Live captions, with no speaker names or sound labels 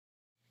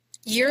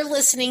You're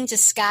listening to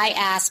Sky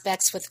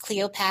Aspects with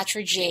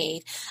Cleopatra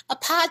Jade, a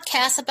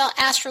podcast about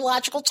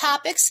astrological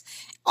topics,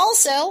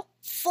 also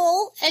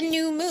full and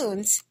new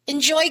moons.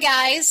 Enjoy,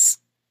 guys!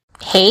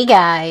 Hey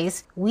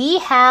guys, we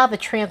have a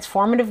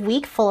transformative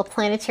week full of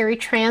planetary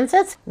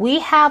transits. We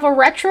have a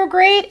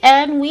retrograde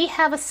and we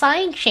have a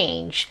sign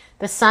change.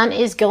 The sun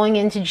is going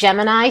into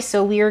Gemini,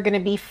 so we are going to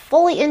be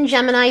fully in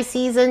Gemini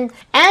season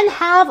and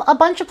have a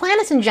bunch of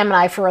planets in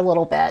Gemini for a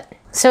little bit.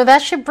 So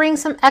that should bring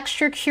some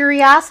extra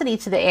curiosity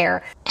to the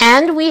air.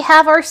 And we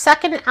have our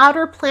second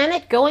outer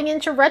planet going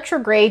into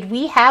retrograde.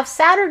 We have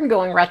Saturn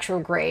going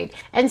retrograde.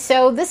 And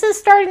so this is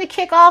starting to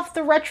kick off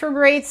the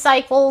retrograde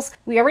cycles.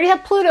 We already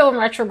have Pluto in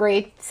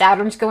retrograde.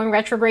 Saturn's going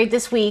retrograde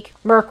this week.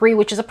 Mercury,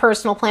 which is a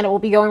personal planet, will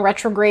be going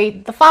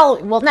retrograde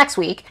next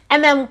week.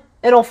 And then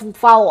it'll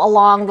follow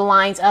along the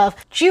lines of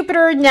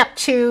Jupiter,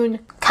 Neptune,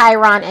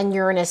 Chiron, and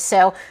Uranus.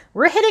 So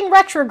we're hitting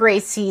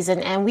retrograde season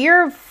and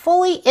we're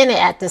fully in it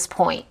at this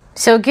point.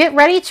 So get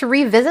ready to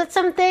revisit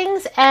some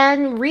things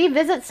and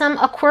revisit some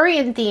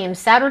Aquarian themes,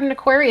 Saturn and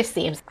Aquarius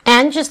themes.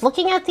 And just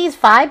looking at these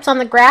vibes on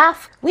the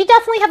graph, we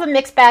definitely have a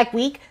mixed bag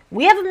week.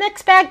 We have a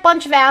mixed bag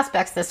bunch of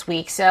aspects this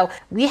week. So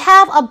we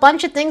have a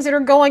bunch of things that are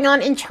going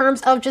on in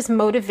terms of just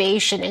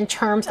motivation, in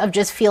terms of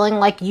just feeling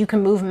like you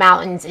can move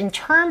mountains, in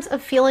terms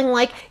of feeling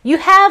like you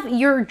have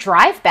your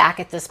drive back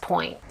at this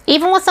point.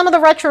 Even with some of the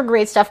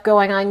retrograde stuff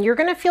going on, you're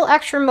going to feel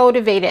extra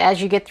motivated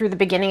as you get through the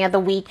beginning of the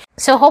week.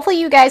 So hopefully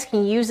you guys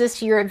can use this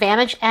to your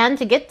advantage and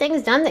to get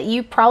things done that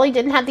you probably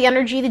didn't have the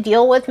energy to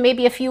deal with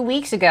maybe a few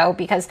weeks ago,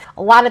 because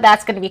a lot of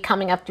that's going to be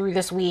coming up through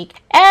this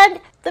week.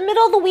 And the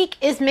middle of the week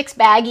is mixed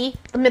baggy.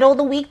 The middle of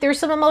the week, there's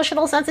some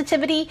emotional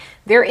sensitivity.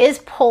 There is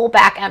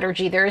pullback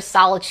energy. There is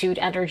solitude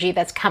energy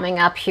that's coming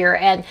up here.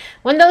 And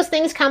when those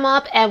things come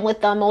up and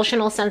with the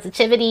emotional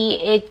sensitivity,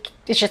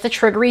 it's just a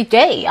triggery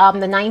day.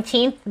 The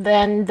 19th,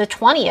 then the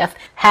 20th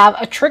have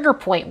a trigger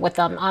point with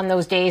them on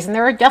those days. And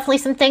there are definitely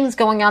some things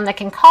going on that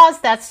can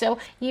cause that. So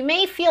you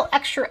may feel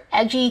extra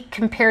edgy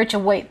compared to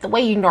the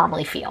way you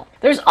normally feel.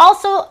 There's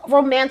also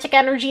romantic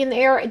energy in the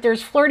air.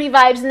 There's flirty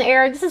vibes in the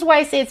air. This is why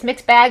I say it's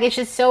mixed bag.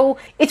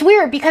 It's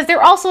weird because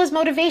there also is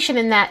motivation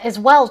in that as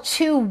well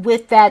too,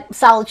 with that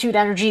solitude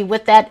energy,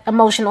 with that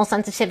emotional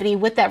sensitivity,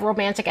 with that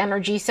romantic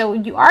energy. So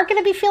you are going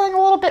to be feeling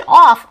a little bit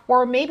off,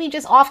 or maybe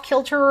just off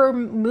kilter or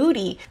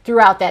moody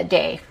throughout that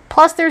day.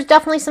 Plus, there's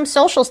definitely some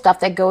social stuff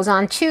that goes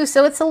on too,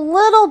 so it's a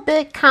little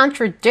bit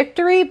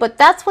contradictory, but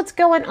that's what's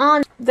going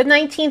on the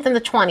 19th and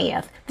the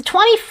 20th. The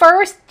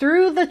 21st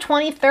through the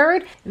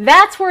 23rd,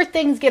 that's where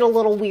things get a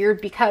little weird,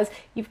 because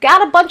you've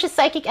got a bunch of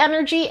psychic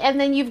energy and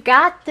then you've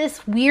got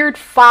this weird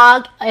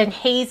fog and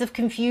haze of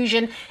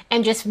confusion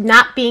and just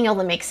not being able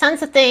to make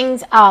sense of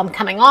things,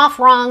 coming off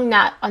wrong,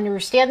 not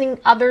understanding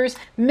others,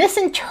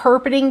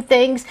 misinterpreting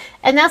things.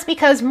 And that's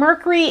because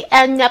Mercury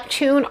and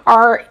Neptune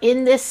are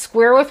in this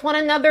square with one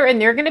another, and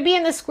they're going to be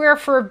in the square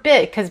for a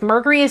bit because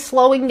Mercury is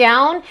slowing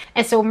down,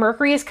 and so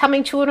Mercury is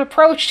coming to an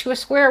approach to a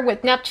square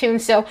with Neptune.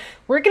 So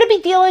we're going to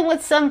be dealing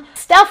with some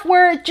stuff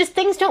where just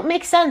things don't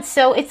make sense.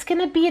 So it's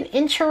going to be an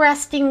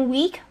interesting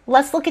week.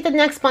 Let's look at the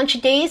next bunch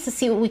of days to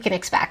see what we can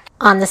expect.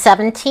 On the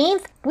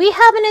 17th, we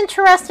have an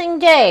interesting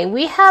day.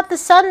 We have the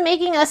sun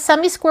making a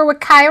semi-square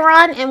with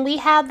Chiron, and we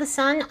have the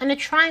sun in a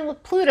trine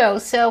with Pluto.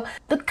 So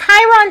the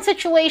Chiron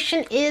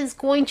situation is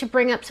going to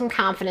bring up some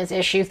confidence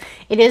issues.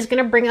 It is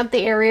going to bring up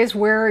the areas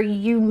where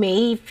you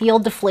may feel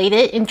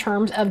deflated in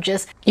terms of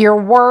just your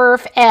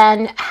worth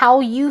and how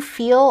you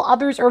feel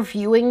others are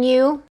viewing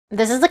you.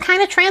 This is the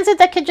kind of transit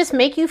that could just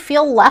make you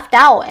feel left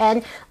out.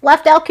 And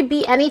left out could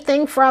be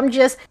anything from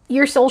just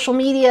your social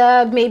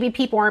media. Maybe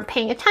people aren't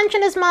paying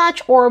attention as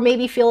much, or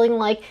maybe feeling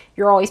like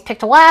you're always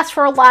picked last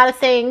for a lot of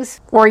things,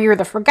 or you're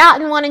the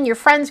forgotten one in your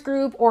friends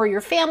group or your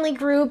family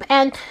group.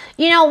 And,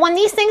 when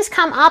these things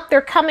come up,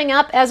 they're coming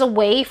up as a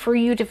way for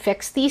you to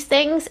fix these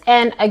things.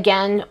 And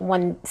again,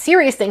 when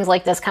serious things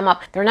like this come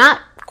up, they're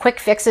not quick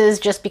fixes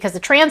just because the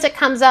transit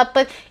comes up,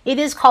 but it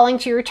is calling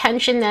to your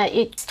attention that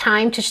it's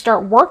time to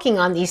start working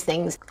on these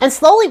things and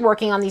slowly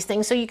working on these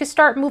things so you can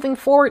start moving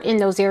forward in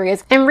those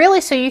areas, and really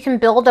so you can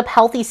build up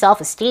healthy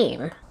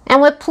self-esteem.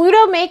 And with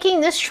Pluto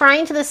making this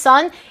trine to the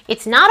sun,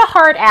 it's not a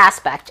hard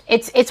aspect.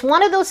 It's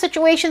one of those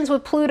situations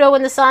with Pluto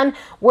and the sun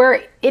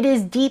where it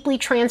is deeply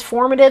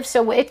transformative.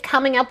 So it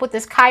coming up with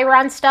this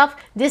Chiron stuff,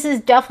 this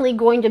is definitely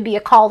going to be a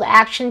call to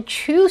action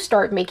to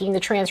start making the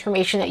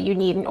transformation that you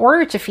need in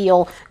order to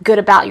feel good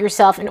about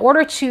yourself, in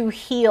order to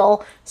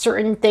heal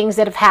certain things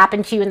that have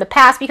happened to you in the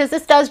past, because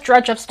this does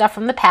dredge up stuff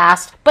from the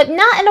past, but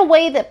not in a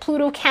way that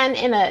Pluto can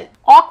in an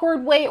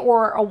awkward way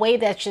or a way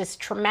that's just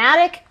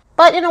traumatic,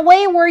 but in a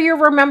way where you're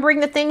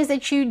remembering the things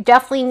that you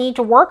definitely need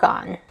to work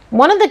on.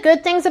 One of the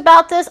good things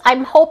about this,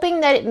 I'm hoping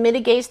that it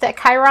mitigates that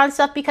Chiron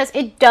stuff because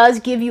it does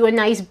give you a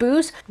nice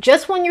boost.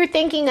 Just when you're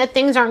thinking that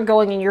things aren't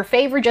going in your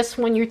favor, just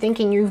when you're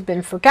thinking you've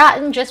been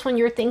forgotten, just when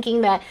you're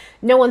thinking that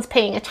no one's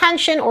paying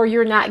attention or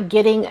you're not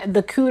getting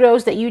the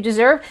kudos that you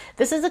deserve,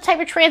 this is the type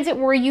of transit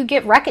where you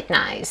get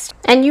recognized.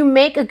 And you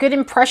make a good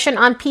impression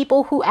on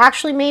people who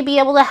actually may be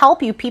able to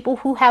help you, people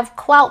who have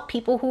clout,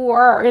 people who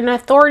are in an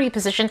authority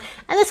position.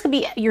 And this could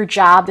be your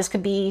job, this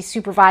could be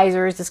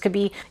supervisors, this could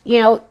be,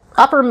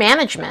 upper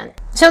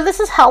management. So this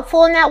is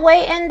helpful in that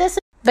way, and this is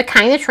the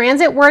kind of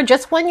transit where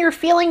just when you're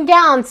feeling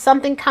down,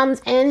 something comes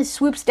in,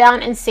 swoops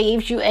down and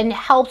saves you and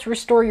helps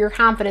restore your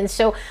confidence.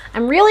 So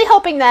I'm really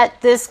hoping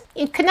that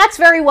it connects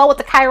very well with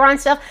the Chiron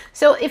stuff.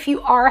 So if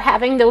you are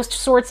having those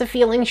sorts of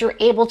feelings, you're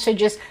able to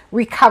just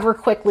recover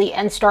quickly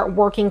and start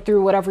working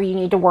through whatever you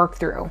need to work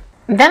through.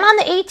 Then on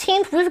the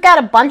 18th, we've got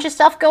a bunch of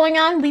stuff going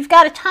on. We've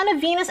got a ton of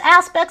Venus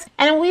aspects,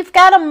 and we've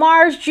got a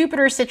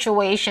Mars-Jupiter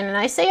situation. And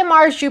I say a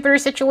Mars-Jupiter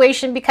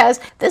situation because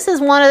this is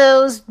one of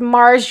those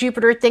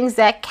Mars-Jupiter things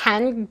that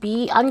can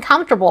be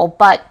uncomfortable.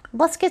 But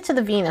let's get to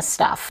the Venus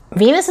stuff.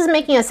 Venus is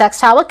making a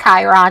sextile with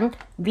Chiron.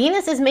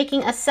 Venus is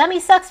making a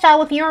semi-sextile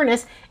with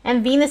Uranus,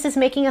 and Venus is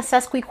making a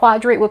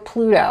sesquiquadrate with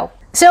Pluto.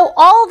 So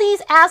all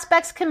these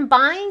aspects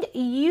combined,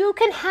 you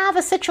can have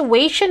a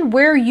situation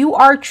where you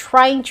are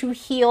trying to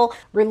heal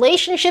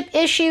relationship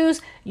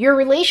issues. Your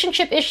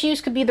relationship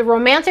issues could be the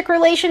romantic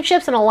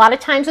relationships, and a lot of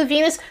times with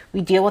Venus,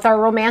 we deal with our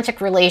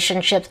romantic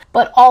relationships,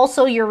 but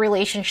also your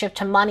relationship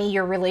to money,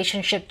 your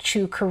relationship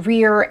to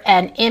career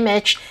and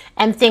image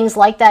and things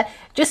like that.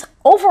 Just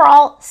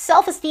overall,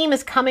 self-esteem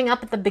is coming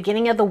up at the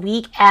beginning of the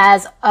week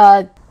as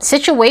a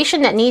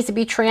situation that needs to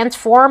be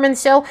transformed, and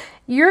so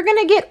you're going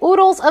to get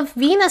oodles of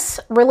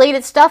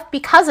Venus-related stuff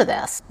because of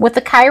this. With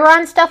the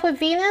Chiron stuff with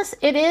Venus,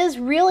 it is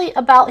really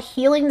about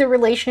healing the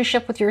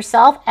relationship with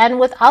yourself and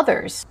with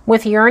others.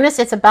 With Uranus,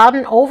 it's about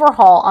an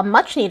overhaul, a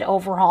much-needed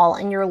overhaul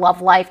in your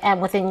love life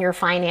and within your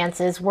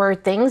finances, where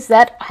things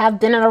that have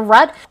been in a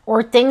rut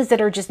or things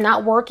that are just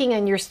not working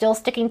and you're still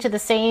sticking to the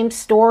same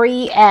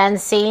story and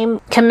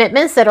same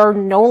commitments that are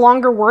no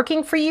longer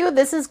working for you,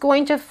 this is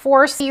going to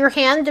force your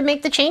hand to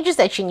make the changes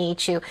that you need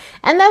to.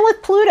 And then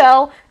with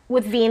Pluto,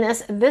 with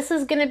Venus, this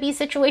is going to be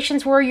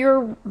situations where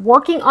you're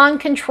working on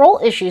control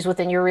issues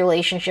within your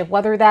relationship,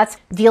 whether that's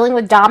dealing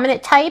with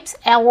dominant types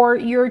or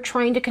you're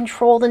trying to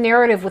control the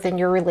narrative within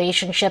your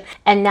relationship.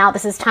 And now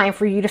this is time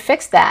for you to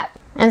fix that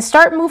and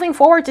start moving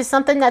forward to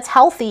something that's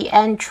healthy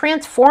and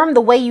transform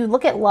the way you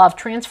look at love,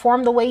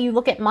 transform the way you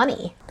look at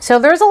money. So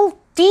there's a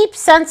deep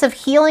sense of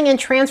healing and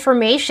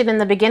transformation in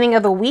the beginning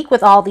of the week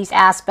with all these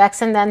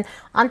aspects. And then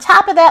on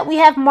top of that, we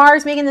have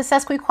Mars making the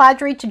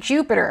sesquiquadrate to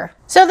Jupiter.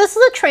 So this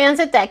is a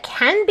transit that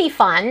can be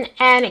fun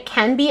and it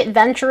can be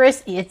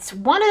adventurous. It's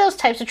one of those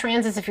types of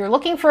transits, if you're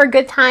looking for a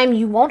good time,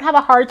 you won't have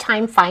a hard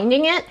time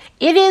finding it.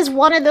 It is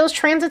one of those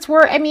transits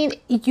where,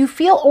 you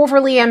feel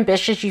overly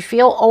ambitious, you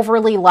feel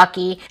overly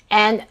lucky.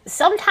 And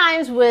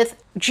sometimes with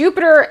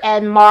Jupiter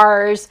and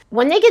Mars,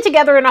 when they get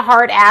together in a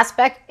hard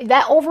aspect,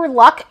 that over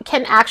luck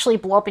can actually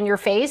blow up in your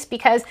face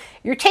because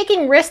you're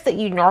taking risks that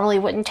you normally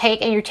wouldn't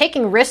take, and you're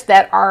taking risks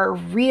that are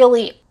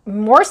really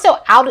more so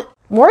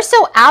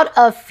out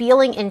of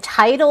feeling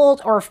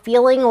entitled or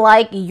feeling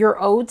like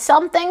you're owed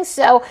something.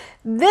 So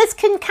this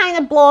can kind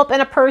of blow up in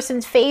a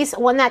person's face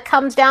when that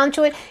comes down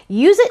to it.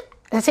 Use it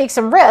to take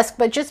some risk,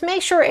 but just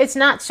make sure it's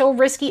not so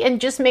risky, and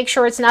just make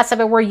sure it's not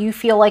something where you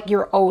feel like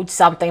you're owed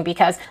something,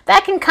 because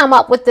that can come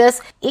up with this.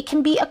 It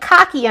can be a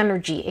cocky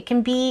energy. It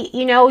can be,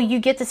 you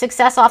get the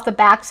success off the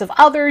backs of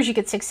others. You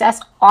get success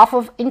off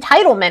of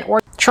entitlement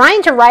or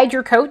trying to ride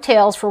your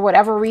coattails for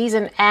whatever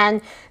reason. And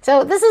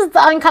so this is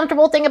the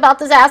uncomfortable thing about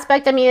this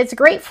aspect. It's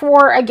great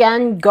for,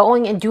 again,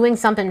 going and doing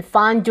something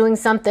fun, doing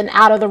something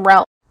out of the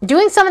realm,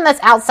 doing something that's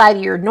outside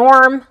of your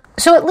norm.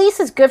 So at least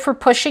it's good for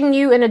pushing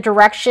you in a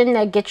direction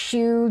that gets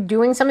you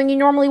doing something you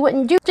normally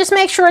wouldn't do. Just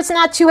make sure it's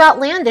not too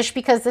outlandish,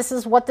 because this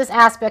is what this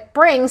aspect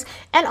brings.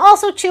 And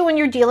also, too, when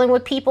you're dealing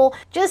with people,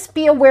 just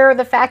be aware of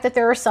the fact that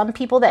there are some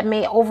people that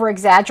may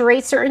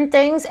over-exaggerate certain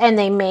things, and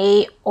they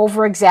may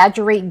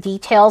over-exaggerate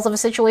details of a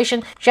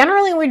situation.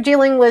 Generally, we're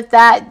dealing with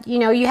that,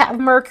 you have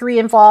Mercury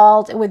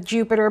involved with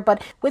Jupiter,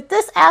 but with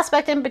this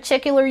aspect in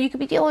particular, you could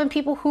be dealing with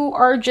people who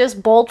are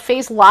just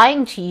bold-faced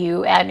lying to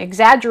you and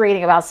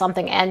exaggerating about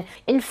something and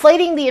inflating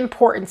the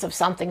importance of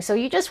something. So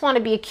you just want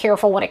to be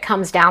careful when it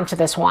comes down to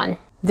this one.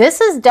 This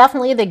is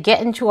definitely the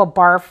get into a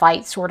bar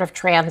fight sort of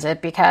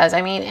transit, because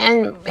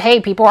and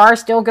hey, people are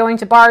still going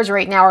to bars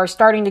right now, or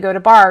starting to go to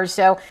bars,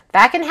 so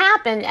that can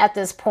happen at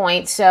this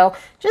point. So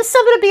just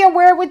something to be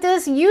aware with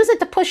this. Use it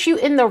to push you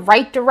in the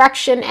right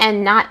direction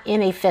and not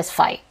in a fist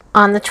fight.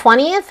 On the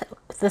 20th,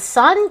 the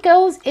sun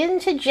goes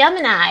into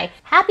Gemini.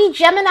 Happy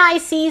Gemini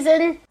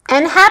season,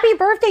 and happy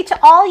birthday to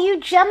all you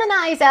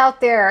Geminis out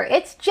there.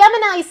 It's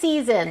Gemini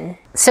season.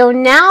 So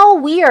now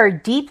we are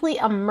deeply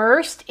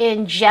immersed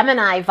in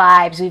Gemini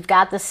vibes. We've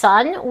got the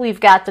Sun, we've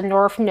got the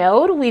North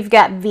Node, we've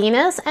got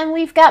Venus, and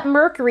we've got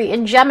Mercury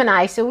in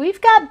Gemini. So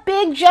we've got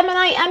big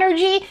Gemini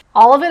energy,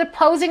 all of it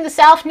opposing the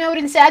South Node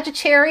in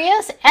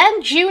Sagittarius,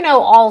 and Juno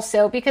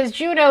also, because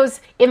Juno's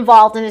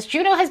involved in this.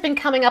 Juno has been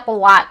coming up a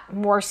lot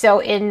more so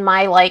in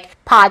my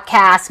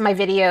podcasts, my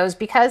videos,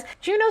 because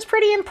Juno's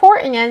pretty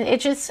important and it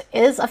just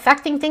is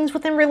affecting things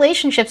within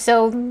relationships.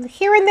 So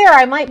here and there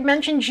I might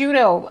mention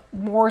Juno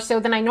more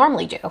so than I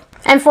normally do.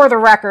 And for the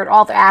record,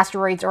 all the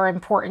asteroids are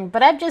important,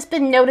 but I've just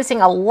been noticing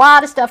a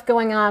lot of stuff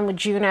going on with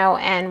Juno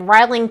and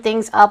riling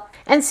things up.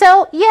 And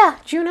so, yeah,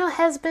 Juno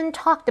has been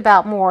talked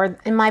about more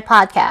in my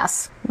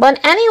podcasts. But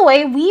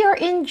anyway, we are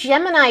in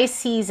Gemini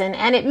season,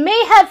 and it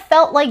may have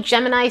felt like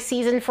Gemini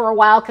season for a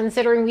while,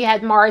 considering we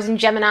had Mars in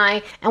Gemini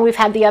and we've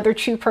had the other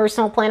 2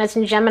 personal planets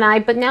in Gemini,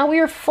 but now we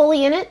are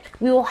fully in it.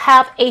 We will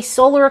have a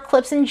solar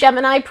eclipse in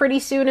Gemini pretty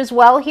soon as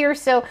well here,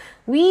 so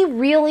we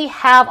really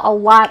have a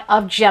lot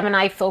of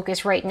Gemini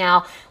focus right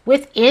now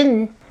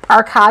within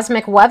our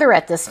cosmic weather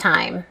at this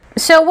time.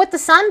 So with the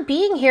Sun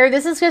being here,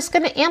 this is just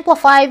going to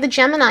amplify the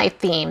Gemini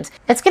themes.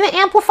 It's going to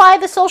amplify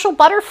the social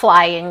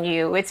butterfly in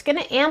you. It's going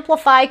to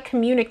amplify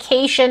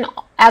communication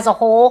as a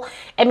whole.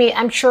 I mean,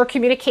 I'm sure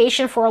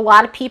communication for a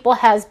lot of people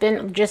has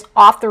been just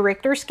off the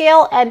Richter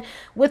scale. And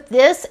with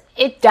this,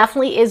 it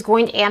definitely is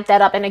going to amp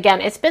that up. And again,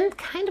 it's been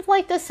kind of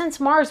like this since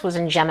Mars was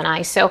in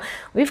Gemini. So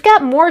we've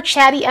got more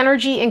chatty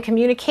energy and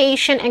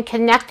communication and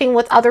connecting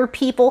with other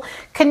people,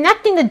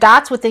 connecting the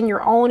dots within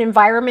your own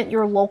environment,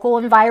 your local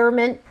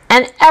environment.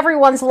 And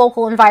everyone's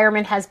local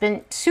environment has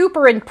been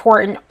super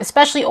important,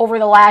 especially over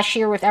the last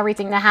year with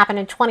everything that happened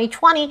in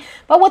 2020.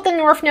 But with the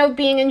North Node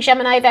being in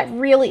Gemini, that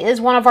really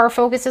is one of our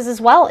focuses as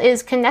well,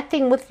 is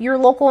connecting with your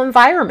local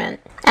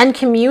environment and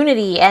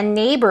community and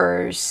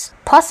neighbors.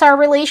 Plus our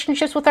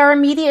relationships with our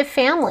immediate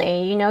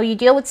family. You know, you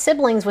deal with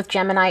siblings with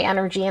Gemini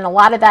energy, and a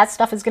lot of that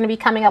stuff is going to be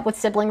coming up with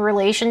sibling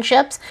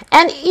relationships.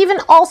 And even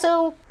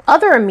also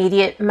other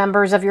immediate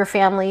members of your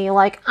family,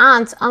 like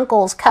aunts,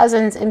 uncles,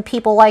 cousins, and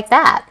people like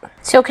that.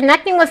 So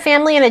connecting with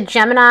family in a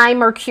Gemini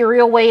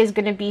mercurial way is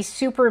going to be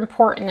super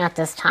important at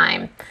this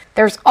time.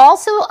 There's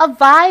also a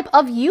vibe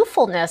of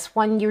youthfulness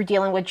when you're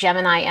dealing with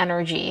Gemini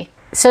energy.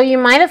 So you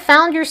might have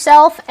found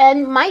yourself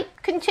and might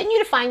continue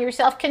to find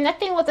yourself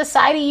connecting with a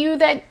side of you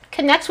that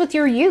connects with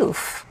your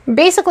youth.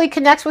 Basically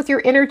connects with your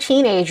inner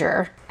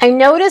teenager. I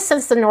noticed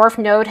since the North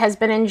Node has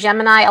been in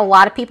Gemini, a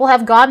lot of people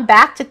have gone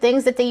back to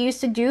things that they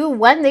used to do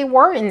when they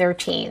were in their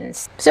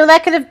teens. So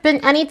that could have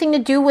been anything to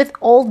do with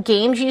old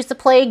games you used to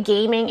play,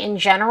 gaming in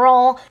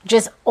general,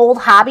 just old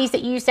hobbies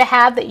that you used to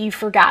have that you've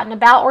forgotten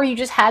about, or you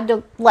just had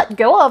to let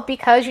go of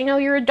because, you know,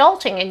 you're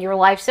adulting in your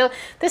life. So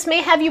this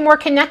may have you more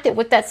connected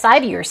with that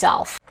side of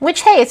yourself.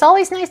 Which, hey, it's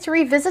always nice to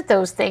revisit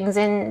those things,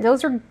 and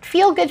those are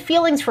feel-good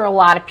feelings for a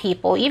lot of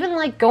people. Even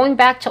like going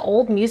back to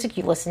old music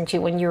you listened to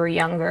when you were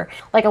younger.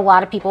 Like a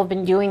lot of people have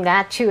been doing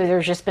that too.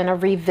 There's just been a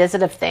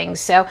revisit of things.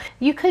 So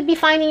you could be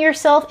finding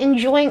yourself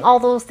enjoying all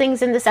those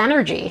things in this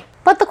energy.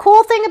 But the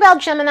cool thing about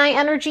Gemini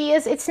energy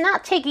is it's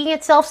not taking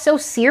itself so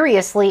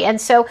seriously. And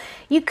so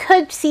you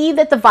could see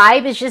that the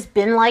vibe has just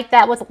been like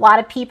that with a lot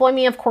of people. I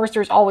mean, of course,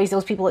 there's always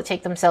those people that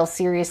take themselves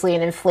seriously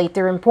and inflate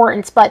their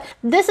importance. But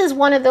this is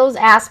one of those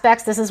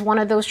aspects. This is one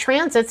of those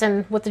transits.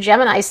 And with the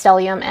Gemini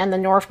stellium and the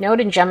North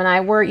Node in Gemini,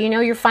 where, you know,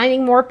 you're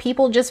finding more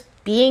people just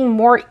being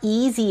more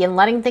easy and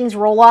letting things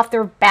roll off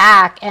their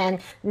back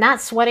and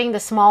not sweating the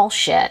small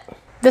shit.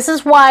 This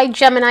is why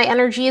Gemini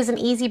energy is an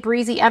easy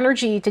breezy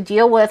energy to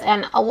deal with,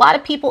 and a lot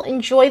of people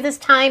enjoy this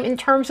time in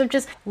terms of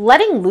just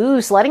letting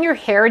loose, letting your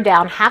hair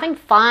down, having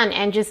fun,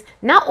 and just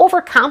not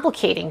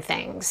overcomplicating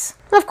things.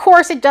 Of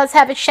course, it does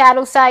have its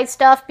shadow side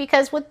stuff,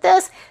 because with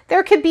this,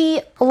 there could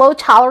be a low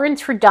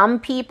tolerance for dumb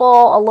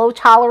people, a low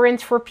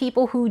tolerance for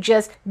people who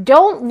just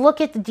don't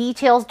look at the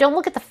details, don't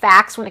look at the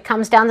facts when it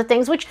comes down to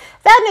things, which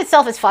that in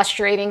itself is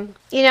frustrating.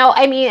 You know,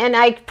 I mean, and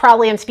I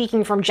probably am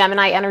speaking from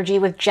Gemini energy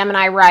with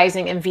Gemini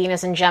rising and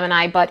Venus in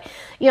Gemini, but,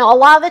 you know, a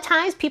lot of the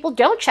times people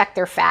don't check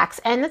their facts,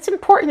 and it's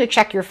important to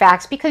check your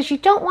facts because you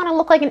don't want to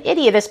look like an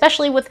idiot,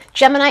 especially with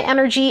Gemini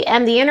energy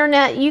and the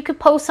internet. You could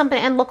post something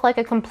and look like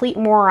a complete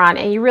moron,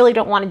 and you really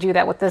don't want to do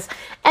that with this.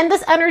 And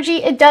this energy,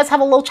 it does have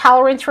a low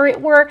tolerance for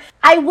it, where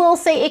I will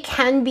say it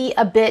can be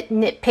a bit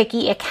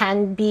nitpicky. It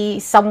can be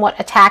somewhat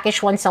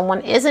attackish when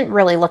someone isn't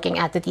really looking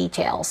at the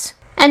details.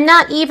 And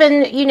not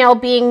even, you know,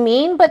 being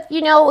mean, but,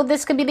 you know,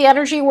 this could be the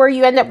energy where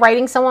you end up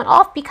writing someone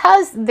off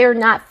because they're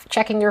not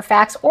checking their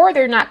facts or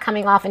they're not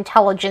coming off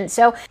intelligent.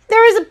 So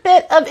there is a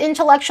bit of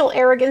intellectual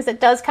arrogance that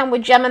does come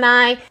with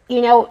Gemini.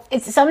 You know,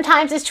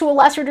 sometimes it's to a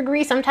lesser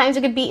degree. Sometimes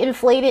it could be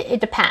inflated.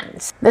 It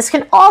depends. This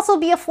can also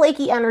be a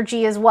flaky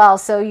energy as well.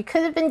 So you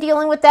could have been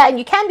dealing with that, and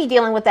you can be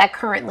dealing with that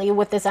currently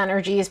with this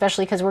energy,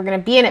 especially because we're going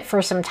to be in it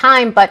for some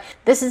time. But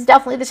this is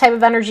definitely the type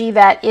of energy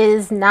that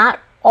is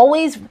not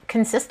always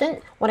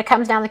consistent when it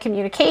comes down to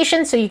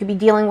communication. So you could be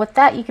dealing with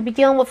that. You could be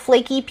dealing with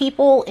flaky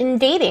people in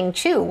dating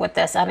too with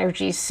this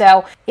energy.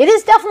 So it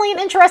is definitely an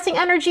interesting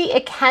energy.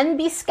 It can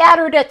be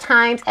scattered at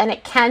times, and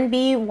it can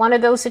be one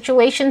of those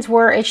situations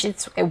where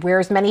it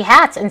wears many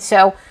hats. And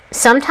so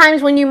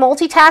sometimes when you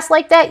multitask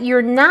like that,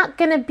 you're not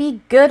going to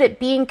be good at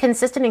being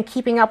consistent and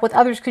keeping up with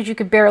others because you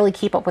could barely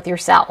keep up with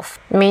yourself.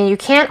 I mean, you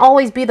can't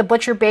always be the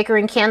butcher, baker,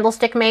 and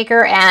candlestick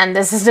maker, and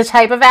this is the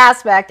type of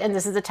aspect, and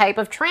this is the type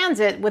of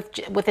transit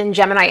within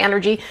Gemini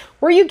energy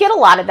where you get a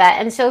lot of that.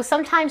 And so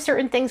sometimes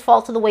certain things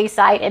fall to the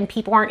wayside and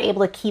people aren't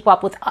able to keep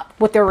up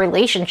with their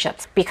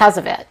relationships because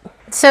of it.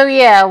 So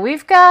yeah,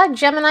 we've got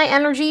Gemini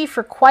energy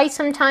for quite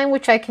some time,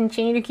 which I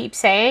continue to keep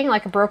saying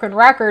like a broken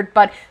record,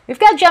 but we've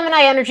got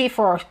Gemini energy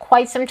for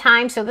quite some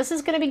time. So this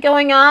is going to be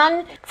going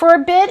on for a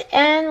bit,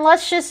 and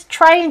let's just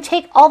try and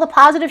take all the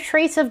positive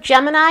traits of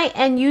Gemini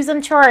and use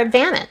them to our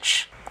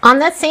advantage. On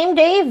that same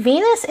day,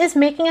 Venus is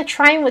making a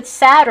trine with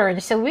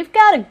Saturn, so we've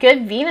got a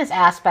good Venus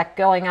aspect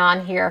going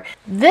on here.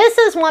 This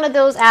is one of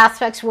those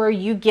aspects where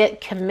you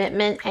get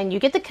commitment, and you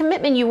get the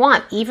commitment you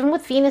want. Even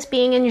with Venus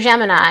being in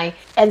Gemini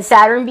and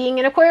Saturn being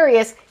in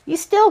Aquarius, you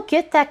still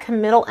get that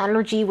committal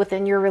energy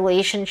within your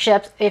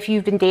relationships. If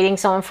you've been dating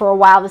someone for a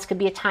while, this could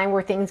be a time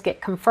where things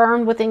get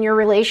confirmed within your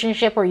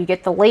relationship, or you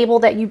get the label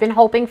that you've been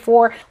hoping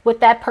for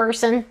with that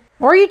person.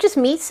 Or you just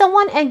meet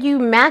someone and you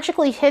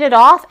magically hit it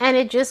off and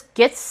it just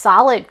gets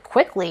solid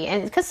quickly.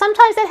 And because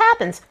sometimes that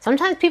happens.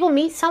 Sometimes people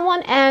meet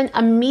someone and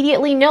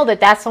immediately know that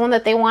that's someone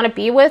that they want to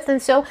be with.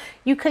 And so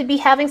you could be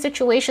having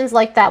situations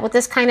like that with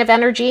this kind of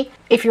energy.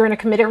 If you're in a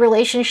committed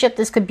relationship,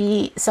 this could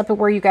be something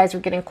where you guys are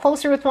getting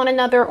closer with one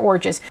another or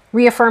just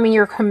reaffirming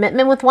your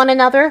commitment with one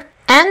another.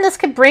 And this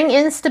could bring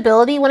in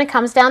stability when it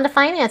comes down to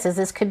finances.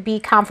 This could be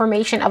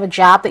confirmation of a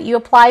job that you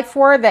applied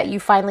for, that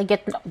you finally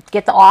get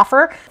the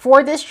offer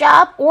for this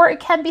job. Or it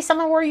can be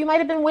something where you might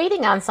have been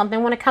waiting on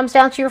something when it comes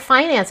down to your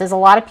finances. A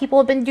lot of people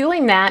have been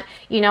doing that,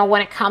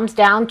 when it comes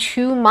down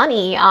to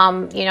money,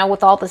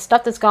 with all the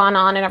stuff that's gone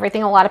on and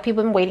everything. A lot of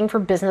people have been waiting for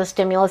business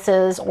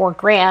stimuluses or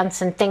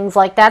grants and things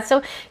like that.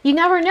 So you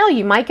never know.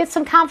 You might get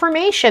some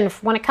confirmation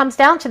when it comes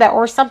down to that,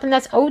 or something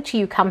that's owed to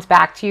you comes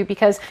back to you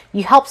because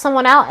you help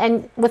someone out.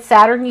 And with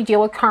Saturn, you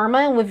deal with karma,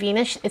 and with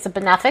Venus, it's a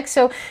benefic.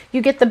 So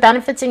you get the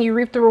benefits and you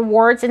reap the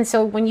rewards. And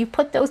so when you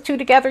put those two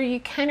together, you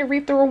kind of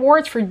reap the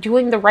rewards for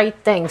doing the right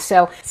thing.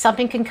 So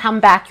something can come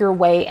back your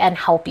way and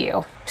help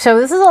you. So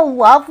this is a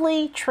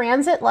lovely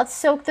transit. Let's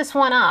soak this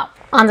one up.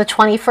 On the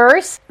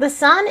 21st, the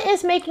Sun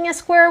is making a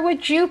square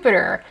with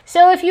Jupiter.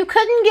 So if you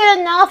couldn't get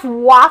enough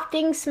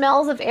wafting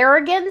smells of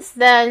arrogance,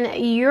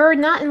 then you're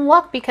not in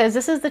luck, because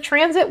this is the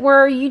transit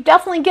where you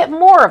definitely get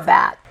more of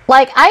that.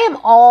 Like, I am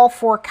all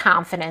for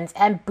confidence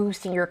and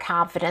boosting your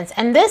confidence.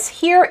 And this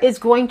here is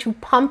going to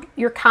pump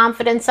your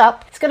confidence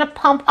up. It's going to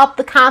pump up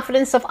the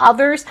confidence of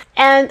others.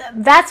 And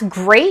that's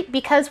great,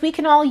 because we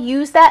can all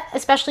use that,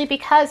 especially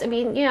because,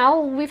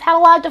 we've had a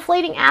lot of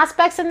deflating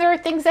aspects, and there are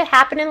things that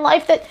happen in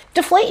life that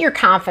deflate your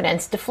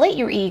confidence, deflate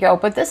your ego.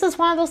 But this is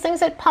one of those things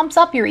that pumps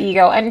up your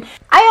ego. And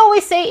I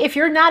always say, if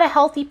you're not a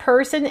healthy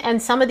person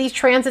and some of these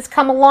transits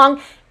come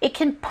along, it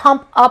can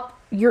pump up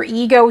your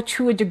ego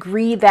to a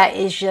degree that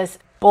is just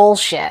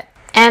bullshit.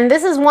 And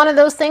this is one of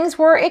those things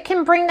where it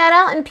can bring that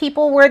out in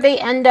people, where they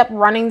end up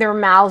running their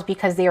mouths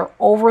because they are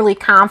overly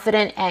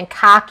confident and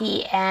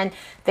cocky, and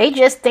they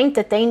just think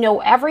that they know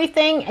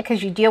everything,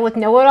 because you deal with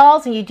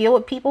know-it-alls and you deal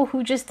with people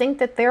who just think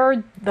that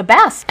they're the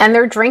best and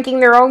they're drinking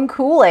their own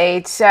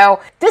Kool-Aid.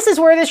 So this is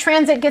where this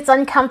transit gets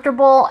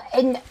uncomfortable.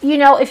 And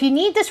if you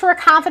need this for a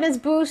confidence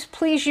boost,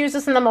 please use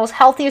this in the most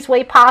healthiest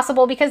way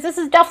possible, because this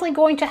is definitely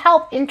going to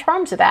help in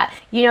terms of that.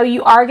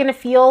 You are going to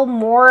feel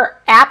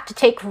more apt to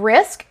take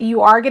risk. You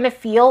are going to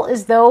feel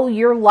as though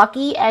you're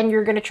lucky, and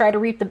you're going to try to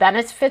reap the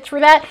benefits for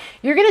that.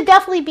 You're going to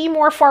definitely be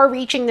more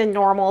far-reaching than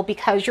normal,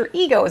 because your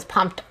ego is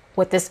pumped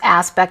with this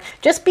aspect.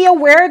 Just be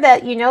aware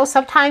that,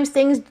 sometimes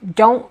things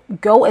don't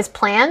go as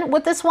planned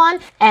with this one,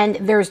 and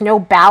there's no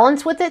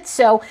balance with it.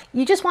 So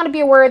you just want to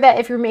be aware that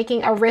if you're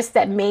making a risk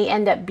that may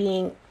end up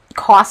being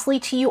costly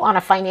to you on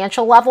a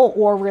financial level,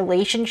 or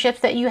relationships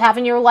that you have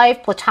in your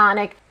life,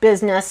 platonic,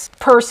 business,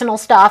 personal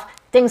stuff,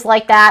 things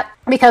like that,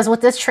 because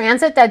with this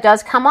transit, that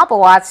does come up a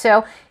lot.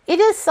 So it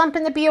is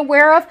something to be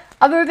aware of.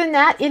 Other than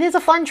that, it is a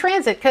fun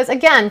transit, because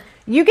again,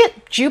 you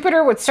get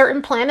Jupiter with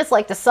certain planets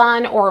like the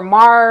Sun or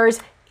Mars.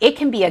 It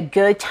can be a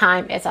good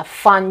time. It's a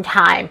fun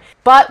time.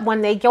 But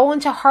when they go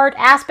into hard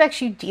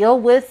aspects, you deal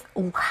with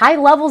high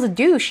levels of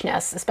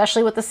doucheness,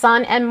 especially with the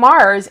Sun and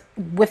Mars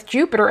with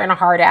Jupiter in a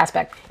hard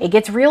aspect. It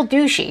gets real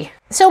douchey.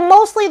 So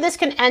mostly this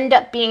can end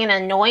up being an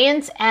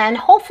annoyance, and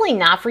hopefully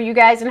not for you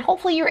guys. And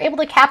hopefully you're able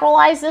to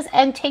capitalize this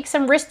and take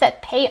some risks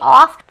that pay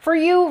off for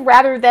you,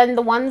 rather than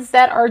the ones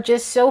that are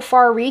just so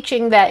far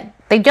reaching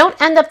that They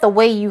don't end up the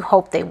way you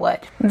hope they would.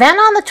 Then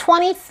on the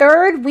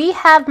 23rd, we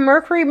have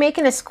Mercury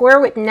making a square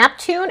with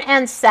Neptune,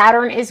 and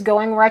Saturn is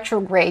going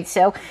retrograde.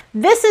 So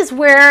this is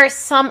where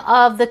some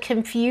of the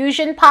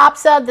confusion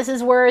pops up. This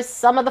is where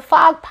some of the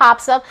fog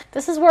pops up.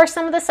 This is where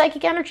some of the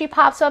psychic energy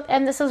pops up.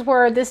 And this is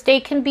where this day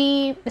can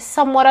be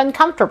somewhat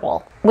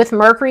uncomfortable. With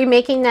Mercury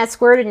making that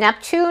square to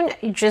Neptune,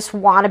 you just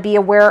want to be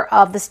aware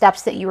of the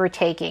steps that you are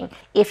taking.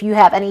 If you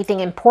have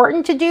anything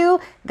important to do,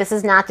 this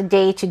is not the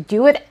day to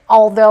do it.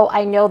 Although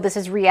I know this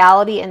is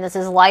reality and this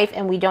is life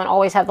and we don't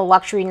always have the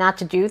luxury not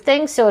to do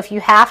things. So if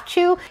you have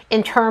to,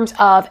 in terms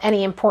of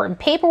any important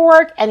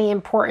paperwork, any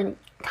important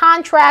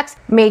contracts,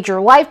 major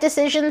life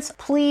decisions,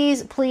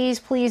 please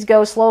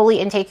go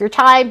slowly and take your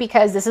time,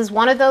 because this is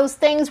one of those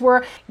things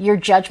where your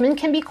judgment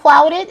can be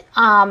clouded.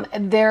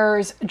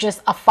 There's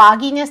just a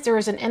fogginess. There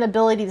is an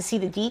inability to see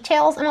the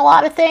details in a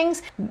lot of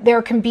things.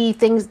 There can be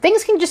things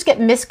can just get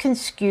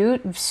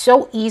misconstrued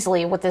so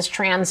easily with this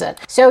transit.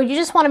 So you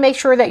just want to make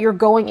sure that you're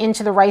going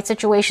into the right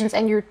situations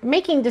and you're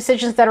making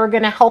decisions that are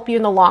going to help you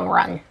in the long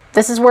run.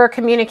 This is where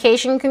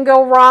communication can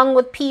go wrong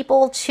with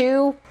people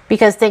too,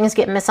 because things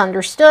get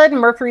misunderstood.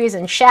 Mercury is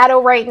in shadow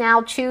right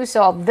now too,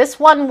 so this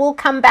one will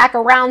come back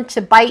around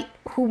to bite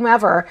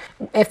whomever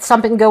if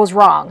something goes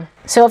wrong.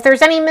 So if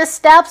there's any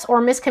missteps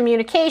or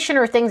miscommunication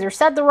or things are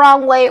said the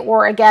wrong way,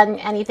 or again,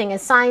 anything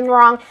is signed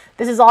wrong,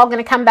 this is all going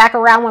to come back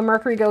around when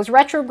Mercury goes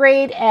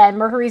retrograde, and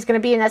Mercury is going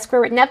to be in that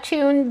square with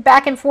Neptune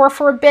back and forth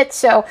for a bit.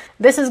 So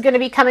this is going to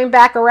be coming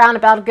back around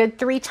about a good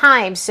 3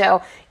 times.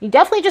 So you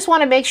definitely just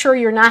want to make sure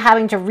you're not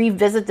having to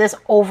revisit this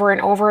over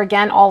and over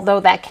again, although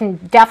that can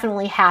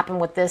definitely happen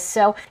with this.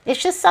 So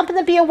it's just something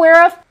to be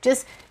aware of.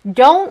 Just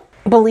don't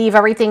believe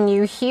everything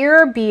you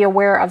hear. Be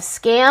aware of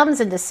scams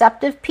and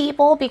deceptive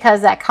people, because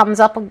that comes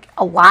up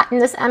a lot in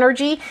this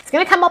energy. It's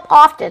going to come up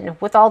often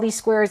with all these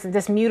squares,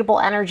 this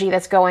mutable energy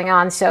that's going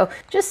on. So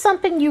just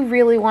something you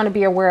really want to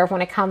be aware of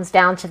when it comes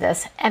down to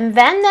this. And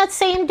then that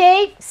same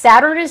day,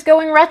 Saturn is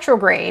going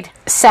retrograde.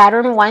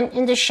 Saturn went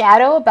into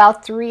shadow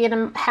about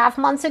 3.5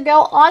 months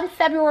ago on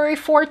February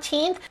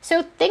 14th.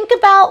 So think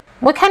about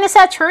what kind of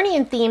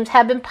Saturnian themes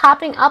have been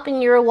popping up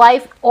in your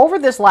life over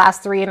this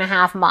last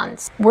 3.5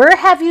 months. Where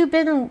have you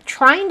been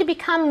trying to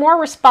become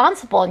more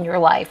responsible in your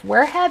life?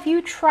 Where have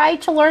you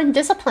tried to learn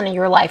discipline in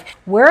your life?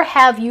 Where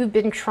have you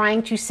been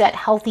trying to set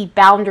healthy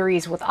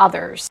boundaries with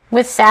others?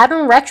 With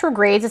Saturn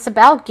retrogrades, it's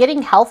about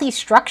getting healthy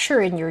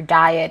structure in your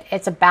diet.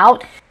 It's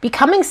about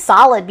becoming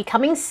solid,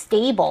 becoming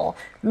stable,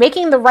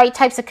 making the right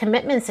types of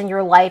commitments in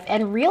your life,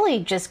 and really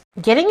just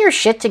getting your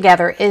shit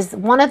together is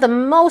one of the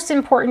most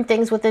important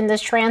things within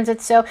this transit.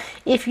 So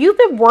if you've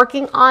been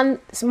working on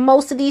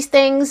most of these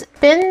things,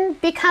 been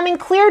becoming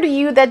clear to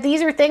you that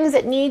these are things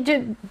that need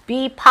to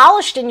be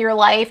polished in your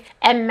life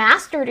and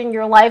mastered in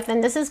your life, then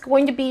this is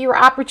going to be your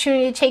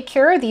opportunity to take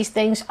care of these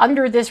things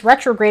under this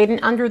retrograde and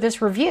under this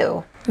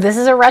review. This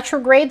is a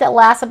retrograde that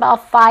lasts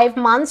about 5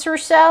 months or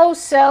so,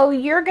 so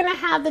you're going to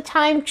have the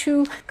time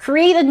to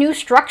create a new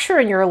structure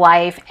in your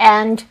life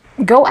and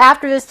go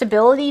after the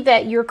stability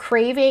that you're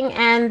craving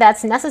and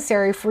that's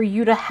necessary for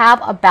you to have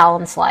a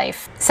balanced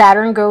life.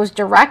 Saturn goes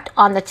direct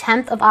on the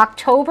 10th of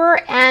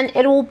October, and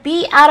it will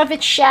be out of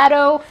its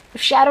shadow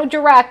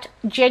direct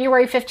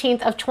January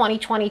 15th of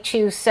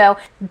 2022. So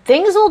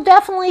things will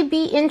definitely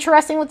be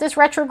interesting with this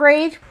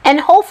retrograde, and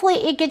hopefully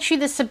it gets you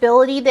the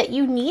stability that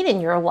you need in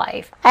your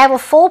life. I have a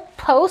full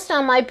post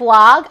on my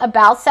blog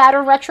about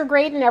Saturn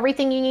retrograde and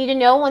everything you need to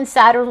know when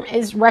Saturn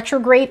is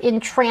retrograde in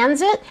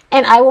transit,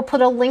 and I will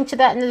put a link to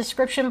that in the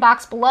description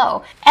box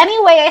below.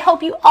 Anyway, I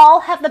hope you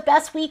all have the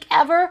best week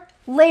ever.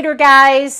 Later, guys.